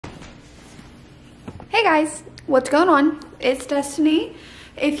Hey guys, what's going on? It's Destiny.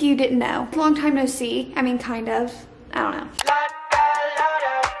 If you didn't know, long time no see. I mean, kind of. I don't know.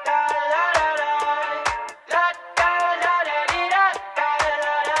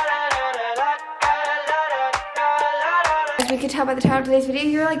 As we could tell by the title of today's video,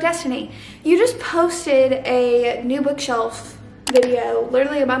 you're like, Destiny, you just posted a new bookshelf video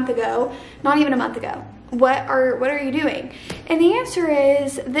literally a month ago, not even a month ago. What are you doing? And the answer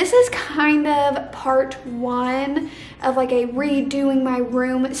is, this is kind of part one of like a redoing my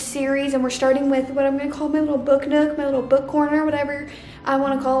room series, and we're starting with what I'm gonna call my little book nook, my little book corner, whatever I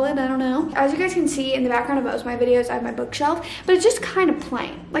want to call it, I don't know. As you guys can see in the background of most of my videos, I have my bookshelf, but it's just kind of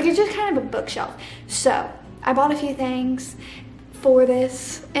plain. Like, it's just kind of a bookshelf. So I bought a few things for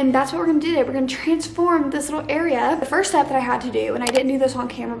this, and that's what we're gonna do today. We're gonna transform this little area. The first step that I had to do, and I didn't do this on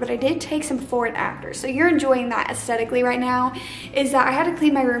camera, but I did take some before and after, so you're enjoying that aesthetically right now, is that I had to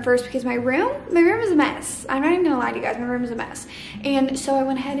clean my room first because my room is a mess. I'm not even gonna lie to you guys, my room is a mess. And so I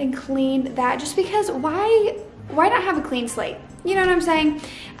went ahead and cleaned that, just because why not have a clean slate? You know what I'm saying?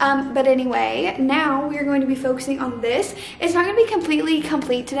 But anyway, now we're going to be focusing on this. It's not gonna be completely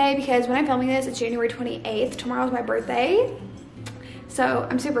complete today because when I'm filming this, it's January 28th. Tomorrow's my birthday. So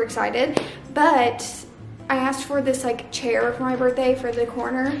I'm super excited, but I asked for this like chair for my birthday for the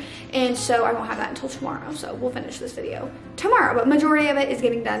corner, and so I won't have that until tomorrow. So we'll finish this video tomorrow, but majority of it is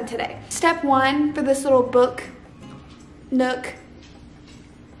getting done today. Step one for this little book nook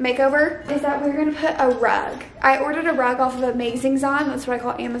makeover is that we're gonna put a rug. I ordered a rug off of Amazing's on. That's what I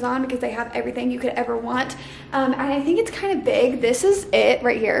call Amazon, because they have everything you could ever want. And I think it's kind of big. This is it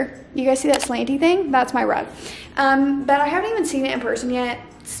right here. You guys see that slanty thing? That's my rug. But I haven't even seen it in person yet.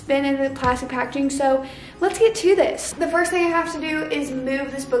 It's been in the plastic packaging, so let's get to this. The first thing I have to do is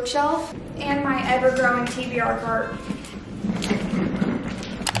move this bookshelf and my ever-growing TBR cart.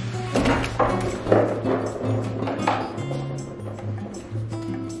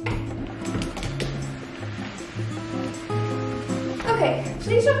 Okay,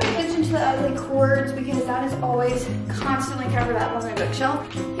 please don't pay attention to the ugly cords because that is always constantly covered up on my bookshelf.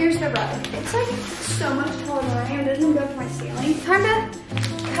 Here's the rug. It's like so much taller than I am. It doesn't even go to my ceiling. Time to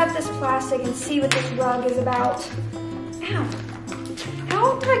cut this plastic and see what this rug is about. Ow.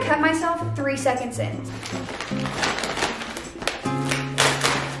 How did I cut myself 3 seconds in?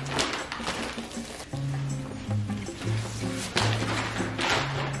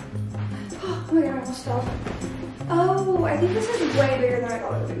 Oh my god, I almost fell. Oh, I think this is way bigger than I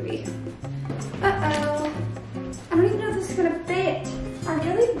thought it was gonna be. Uh-oh. I don't even know if this is gonna fit. I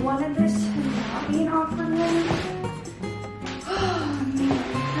really wanted this to not be an awkward one. Oh man,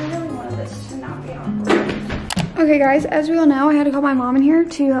 I really wanted this to not be awkward. Okay guys, as we all know, I had to call my mom in here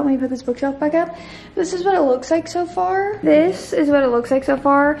to help me put this bookshelf back up. This is what it looks like so far. This is what it looks like so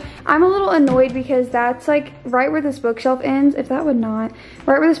far. I'm a little annoyed because that's like right where this bookshelf ends. If that would not.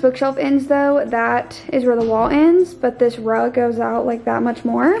 Right where this bookshelf ends though, that is where the wall ends, but this rug goes out like that much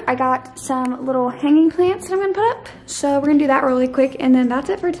more. I got some little hanging plants that I'm gonna put up. So we're gonna do that really quick, and then that's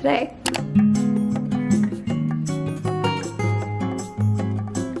it for today.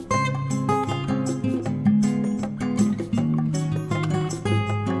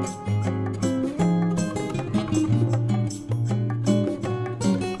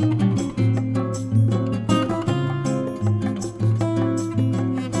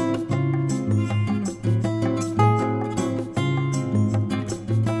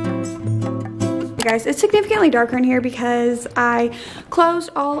 Guys, it's significantly darker in here because I closed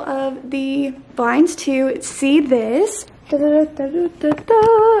all of the blinds to see this.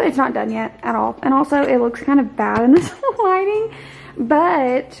 It's not done yet at all, and also it looks kind of bad in this lighting,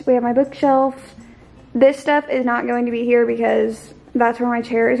 but we have my bookshelf. This stuff is not going to be here because that's where my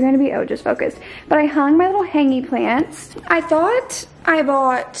chair is going to be. Oh, just focused. But I hung my little hanging plants. I thought I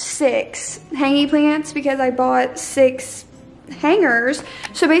bought 6 hanging plants because I bought 6 hangers.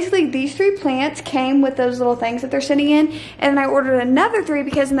 So basically these 3 plants came with those little things that they're sitting in, and then I ordered another 3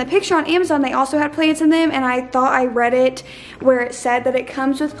 because in the picture on Amazon they also had plants in them, and I thought I read it where it said that it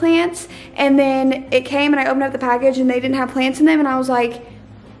comes with plants, and then it came and I opened up the package and they didn't have plants in them, and I was like,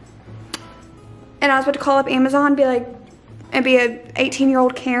 and I was about to call up Amazon and be like, and be a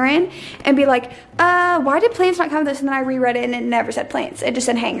 18-year-old Karen and be like, why did plants not come with this? And then I reread it and it never said plants. It just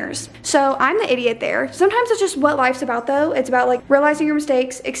said hangers. So I'm the idiot there. Sometimes it's just what life's about though. It's about like realizing your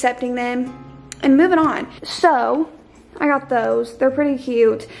mistakes, accepting them, and moving on. So I got those. They're pretty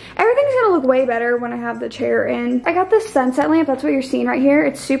cute. Everything's gonna look way better when I have the chair in. I got this sunset lamp. That's what you're seeing right here.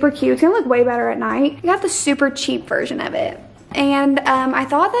 It's super cute. It's gonna look way better at night. I got the super cheap version of it. And I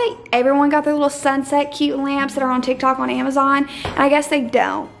thought that everyone got their little sunset cute lamps that are on TikTok on Amazon, and I guess they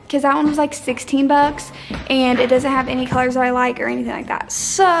don't. because that one was like 16 bucks and it doesn't have any colors that I like or anything like that.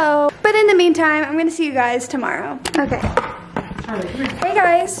 So, but in the meantime, I'm gonna see you guys tomorrow. Okay. Hey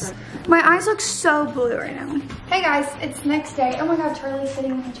guys. My eyes look so blue right now. Hey guys, it's next day. Oh my God, Charlie's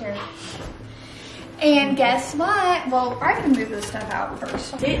sitting in the chair. And guess what? Well, I have to move this stuff out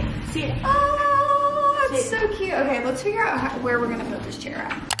first. Sit. Oh, that's so cute. Okay, let's figure out where we're gonna put this chair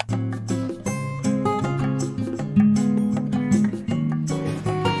at.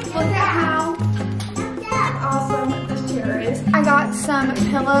 Look at how awesome this chair is. I got some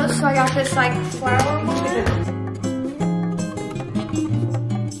pillows, so I got this like flower one.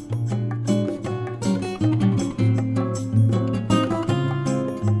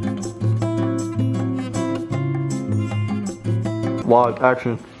 Vlog,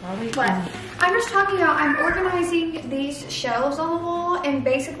 action. What? I'm just talking about, I'm organizing these shelves on the wall, and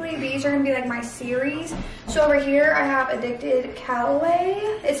basically these are gonna be like my series. So over here I have Addicted Callaway.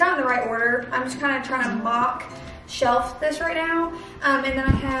 It's not in the right order. I'm just kind of trying to mock shelf this right now. And then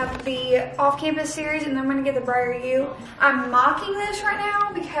I have the off-campus series, and then I'm gonna get the Briar U. I'm mocking this right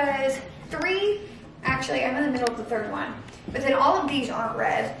now because actually I'm in the middle of the third one, but then all of these aren't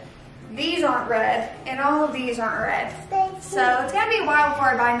red. These aren't red, and all of these aren't red. So it's gonna be a while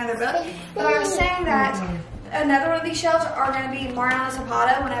before I buy another book. But I was saying that another one of these shelves are gonna be Mariana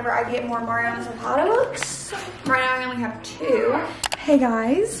Zapata whenever I get more Mariana Zapata books. Right now I only have 2. Hey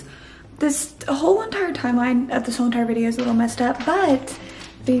guys, this whole entire timeline of this whole entire video is a little messed up, but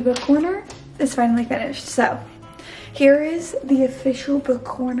the book corner is finally finished. So here is the official book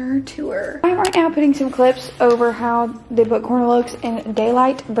corner tour. I'm right now putting some clips over how the book corner looks in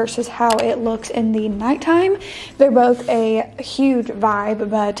daylight versus how it looks in the nighttime. They're both a huge vibe,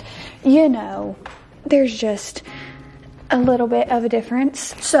 but you know, there's just a little bit of a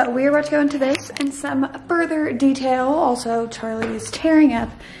difference. So we are about to go into this in some further detail. Also, Charlie is tearing up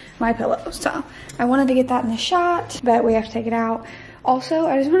my pillow. So I wanted to get that in the shot, but we have to take it out. Also,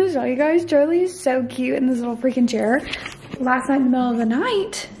 I just want to tell you guys, Charlie is so cute in this little freaking chair. Last night in the middle of the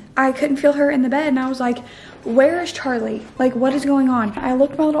night, I couldn't feel her in the bed, and I was like, where is Charlie? Like, what is going on? I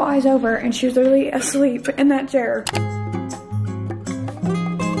looked my little eyes over, and she was literally asleep in that chair.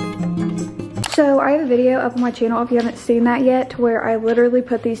 So I have a video up on my channel if you haven't seen that yet, where I literally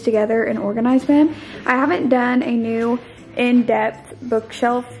put these together and organized them. I haven't done a new in-depth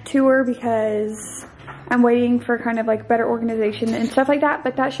bookshelf tour because I'm waiting for kind of like better organization and stuff like that,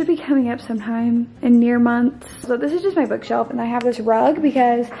 but that should be coming up sometime in near months. So this is just my bookshelf, and I have this rug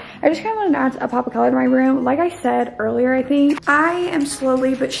because I just kind of want to add a pop of color to my room. Like I said earlier, I think I am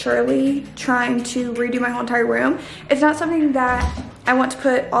slowly but surely trying to redo my whole entire room. It's not something that I want to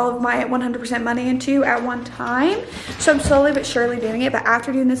put all of my 100% money into at one time, so I'm slowly but surely doing it. But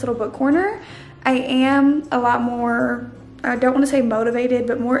after doing this little book corner, I am a lot more, I don't want to say motivated,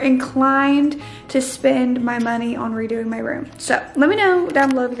 but more inclined to spend my money on redoing my room. So let me know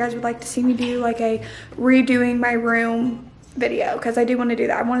down below if you guys would like to see me do like a redoing my room video, because I do want to do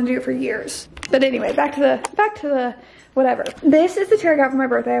that. I want to do it for years. But anyway, back to the whatever. This is the chair I got for my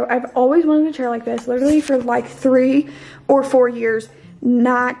birthday. I've always wanted a chair like this, literally for like 3 or 4 years.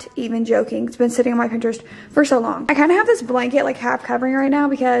 Not even joking. It's been sitting on my Pinterest for so long. I kind of have this blanket like half covering right now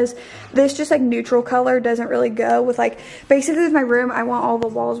because this just like neutral color doesn't really go with like, basically with my room, I want all the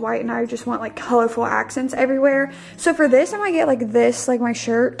walls white and I just want like colorful accents everywhere. So for this, I might get like this, like my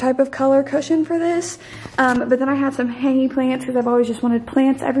shirt type of color cushion for this. But then I have some hanging plants because I've always just wanted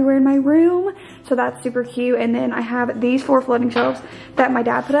plants everywhere in my room. So that's super cute. And then I have these 4 floating shelves that my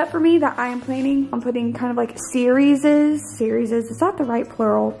dad put up for me that I am planning on putting kind of like series is that the right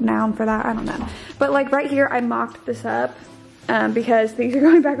plural noun for that? I don't know. But like right here, I mocked this up because these are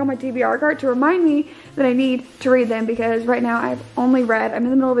going back on my TBR card to remind me that I need to read them, because right now I've only read, I'm in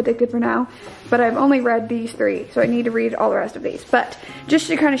the middle of Addicted for now, but I've only read these 3. So I need to read all the rest of these. But just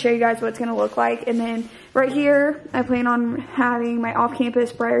to kind of show you guys what it's going to look like. And then right here, I plan on having my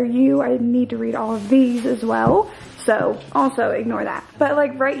off-campus Briar U. I need to read all of these as well. So also ignore that. But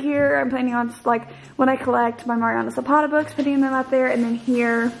like right here, I'm planning on like when I collect my Mariana Zapata books, putting them up there. And then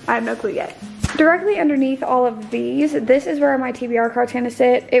here, I have no clue yet. Directly underneath all of these, this is where my TBR card's gonna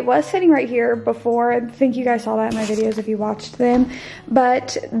sit. It was sitting right here before. I think you guys saw that in my videos if you watched them.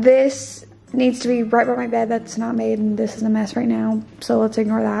 But this needs to be right by my bed. That's not made, and this is a mess right now, so let's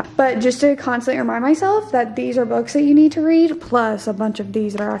ignore that. But just to constantly remind myself that these are books that you need to read, plus a bunch of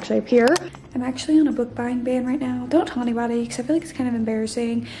these that are actually up here. I'm actually on a book buying ban right now. Don't tell anybody because I feel like it's kind of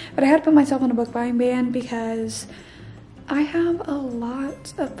embarrassing, but I had to put myself on a book buying ban because I have a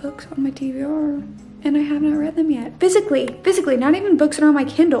lot of books on my TBR. and I have not read them yet. Physically, not even books that are on my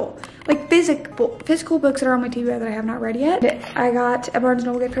Kindle. Like physical books that are on my TBR that I have not read yet. I got a Barnes &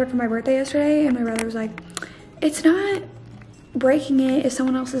 Noble gift card for my birthday yesterday, and my brother was like, it's not breaking it if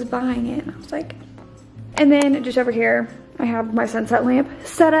someone else is buying it. And I was like, and then just over here, I have my sunset lamp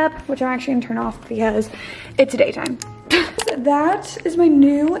set up, which I'm actually gonna turn off because it's daytime. That is my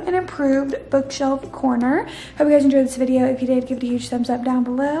new and improved bookshelf corner. Hope you guys enjoyed this video. If you did, give it a huge thumbs up down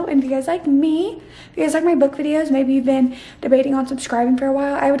below. And if you guys like me, if you guys like my book videos, maybe you've been debating on subscribing for a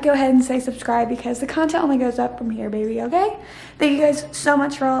while, I would go ahead and say subscribe because the content only goes up from here, baby, okay? Thank you guys so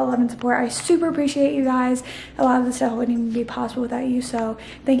much for all the love and support. I super appreciate you guys. A lot of this stuff wouldn't even be possible without you, so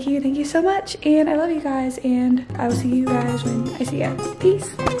thank you so much. And I love you guys, and I will see you guys when I see you.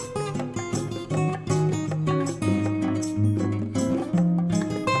 Peace.